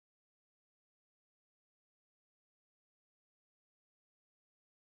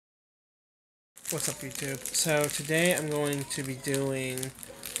What's up, YouTube? So today I'm going to be doing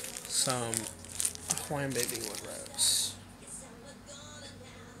some Hawaiian Baby Woodrose.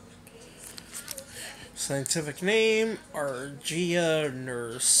 Scientific name, Argia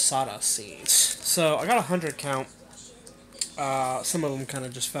nursata seeds. So I got 100 count. Some of them kind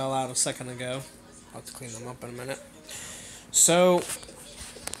of just fell out a second ago. I'll have to clean them up in a minute. So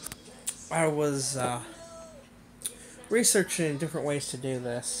I was researching different ways to do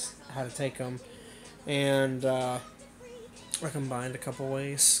this, how to take them, and I combined a couple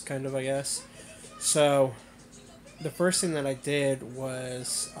ways, kind of, I guess. So the first thing that I did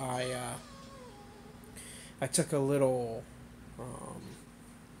was I took a little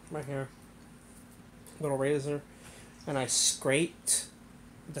right here, little razor, and I scraped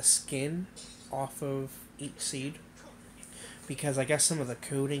the skin off of each seed because I guess some of the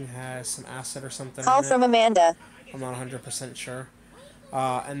coating has some acid or something. Call in from it. Amanda. I'm not 100% sure.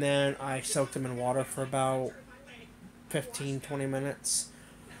 And then I soaked them in water for about 15-20 minutes.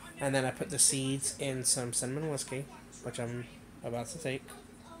 And then I put the seeds in some cinnamon whiskey, which I'm about to take.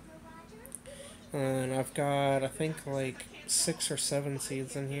 And I've got, I think, like 6 or 7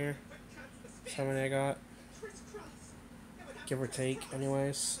 seeds in here. That's how many I got. Give or take,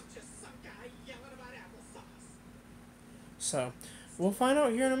 anyways. So, we'll find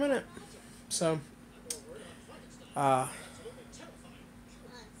out here in a minute. So,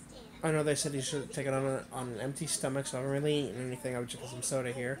 I know they said you should take it on an empty stomach, so I haven't really eaten anything. I was just some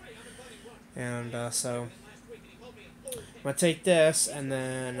soda here. And, so, I'm going to take this, and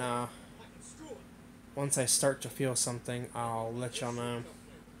then, once I start to feel something, I'll let y'all know.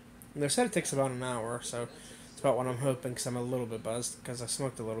 And they said it takes about an hour, so it's about what I'm hoping, because I'm a little bit buzzed, because I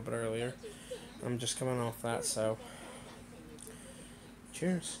smoked a little bit earlier. I'm just coming off that, so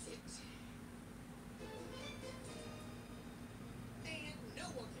cheers.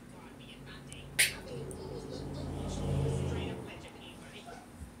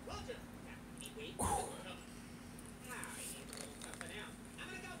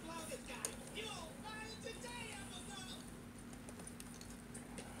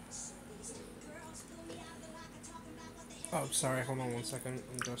 Oh, sorry, hold on one second.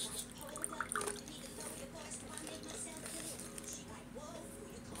 I'm just...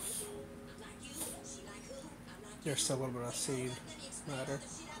 There's still a little bit of seed matter.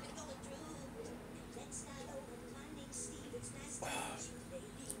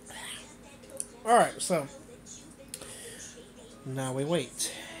 Alright, so now we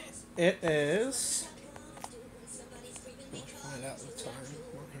wait. It is... Let's find out the time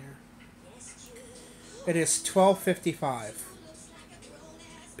on here. It is 12:55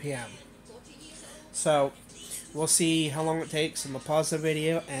 p.m. So we'll see how long it takes. I'm gonna pause the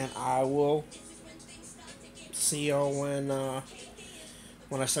video and I will see y'all when I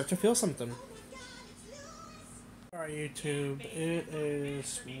start to feel something. Alright, YouTube, it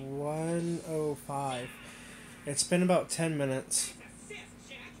is 1:05. It's been about 10 minutes.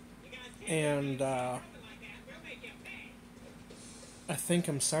 And I think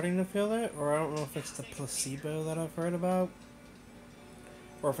I'm starting to feel it, or I don't know if it's the placebo that I've heard about,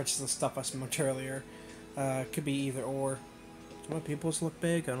 or if it's the stuff I smoked earlier. Could be either or. Do my pupils look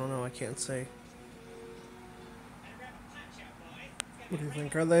big? I don't know, I can't say. What do you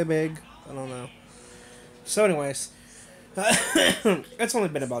think? Are they big? I don't know. So anyways, it's only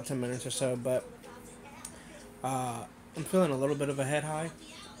been about 10 minutes or so, but I'm feeling a little bit of a head high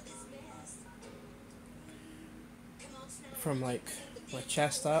from like my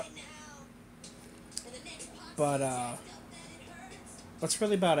chest up, but that's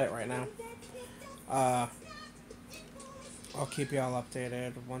really about it right now. I'll keep y'all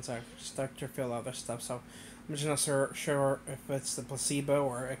updated once I start to feel other stuff. So I'm just not sure if it's the placebo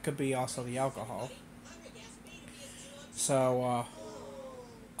or it could be also the alcohol. So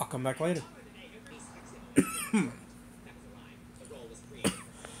I'll come back later.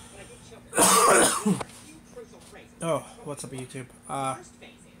 Oh, what's up, YouTube?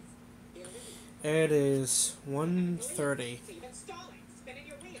 It is 1:30.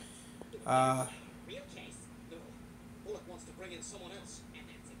 I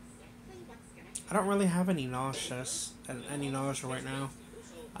don't really have any nausea right now.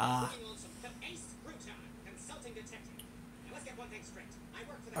 I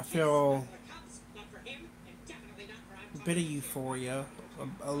feel a bit of euphoria,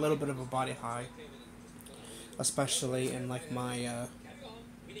 a little bit of a body high, especially in like my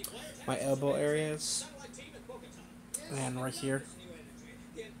my elbow areas and right here.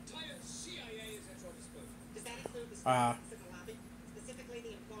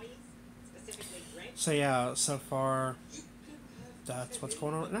 So yeah, so far that's what's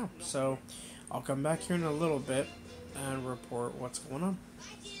going on right now. So I'll come back here in a little bit and report what's going on.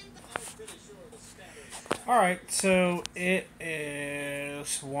 Alright, so it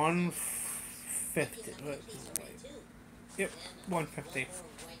is 150. Yep, 150.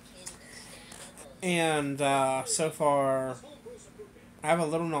 And so far, I have a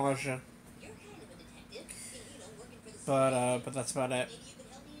little nausea. But that's about it.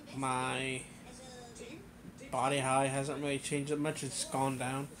 My body high hasn't really changed that much. It's gone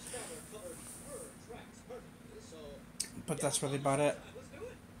down. But that's really about it.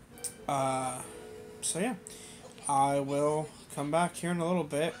 So yeah, I will come back here in a little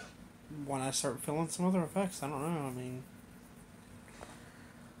bit when I start feeling some other effects. I don't know. I mean,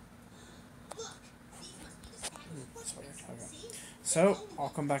 sorry. Okay. So I'll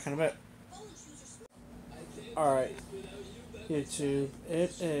come back in a bit. All right, YouTube.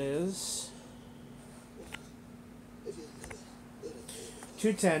 It is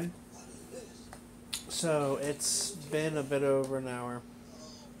 2:10. So it's been a bit over an hour.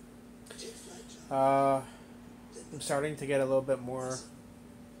 I'm starting to get a little bit more,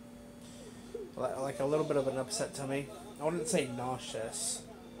 like a little bit of an upset tummy. I wouldn't say nauseous,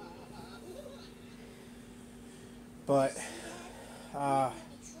 but if I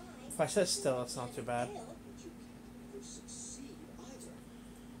sit still, it's not too bad.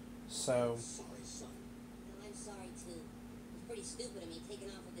 So,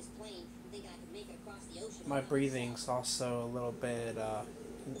 my breathing's also a little bit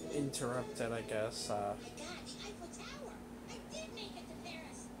interrupted, I guess.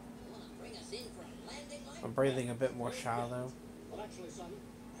 I'm breathing a bit more shallow.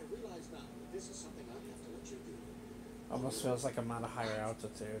 Almost feels like I'm at a higher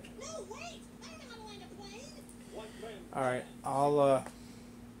altitude. Alright, I'll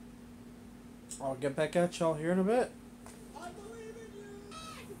get back at y'all here in a bit.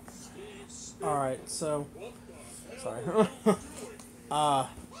 Alright, so sorry. Got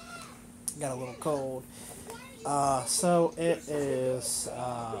a little cold. So it is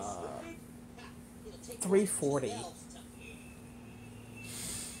 3:40.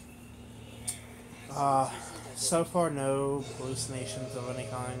 So far no hallucinations of any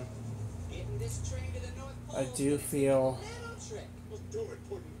kind. I do feel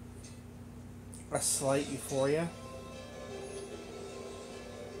a slight euphoria.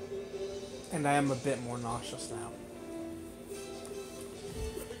 And I am a bit more nauseous now.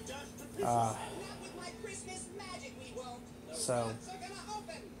 So,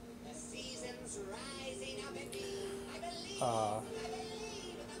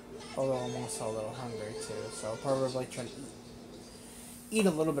 although I'm also a little hungry too, so I'll probably try to eat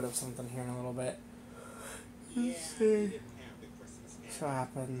a little bit of something here in a little bit. Let's see. So what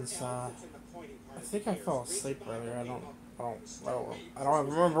happens, I think I fell asleep earlier. I don't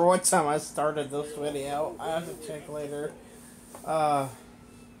remember what time I started this video. I have to check later.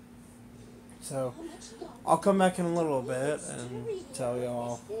 So I'll come back in a little bit and tell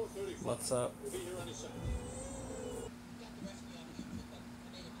y'all what's up.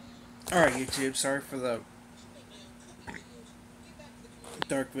 Alright, YouTube, sorry for the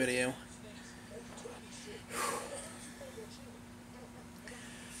dark video.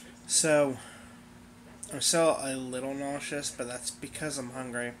 So, I'm still a little nauseous, but that's because I'm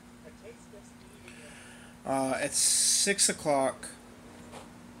hungry. It's 6 o'clock,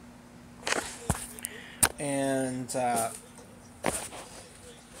 and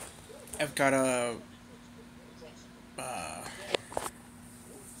I've got a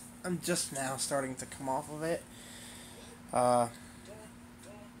I'm just now starting to come off of it. I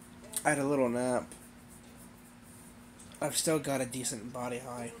had a little nap. I've still got a decent body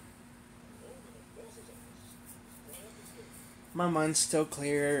high. My mind's still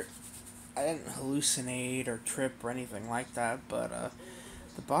clear. I didn't hallucinate or trip or anything like that, but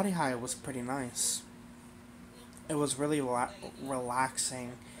the body high was pretty nice. It was really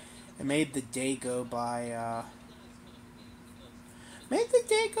relaxing. It made the day go by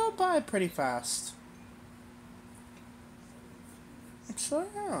pretty fast. So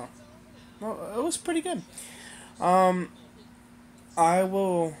yeah, well, it was pretty good. I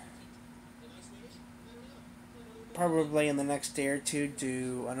will probably in the next day or two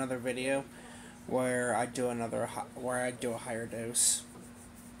do another video where I do a higher dose.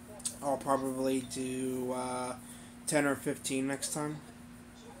 I'll probably do 10 or 15 next time.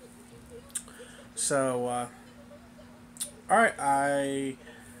 So alright, I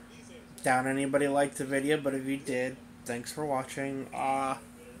doubt anybody liked the video, but if you did, thanks for watching. Oh,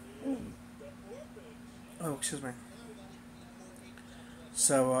 excuse me.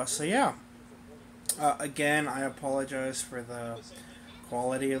 So yeah. Again, I apologize for the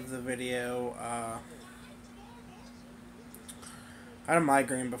quality of the video. I had a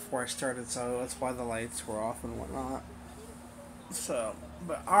migraine before I started, so that's why the lights were off and whatnot. So,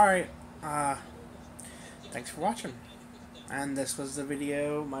 but alright, thanks for watching. And this was the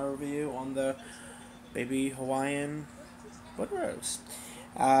video, my review on the Baby Hawaiian Woodrose.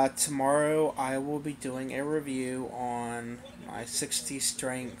 Tomorrow I will be doing a review on my 60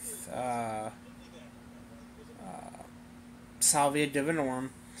 strength Salvia divinorum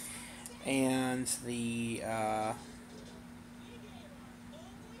and the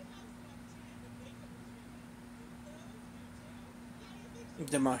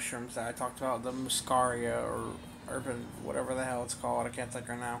mushrooms that I talked about, the muscaria or urban, whatever the hell it's called. I can't think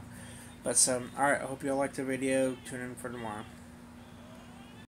right now. But alright, I hope you all liked the video. Tune in for tomorrow.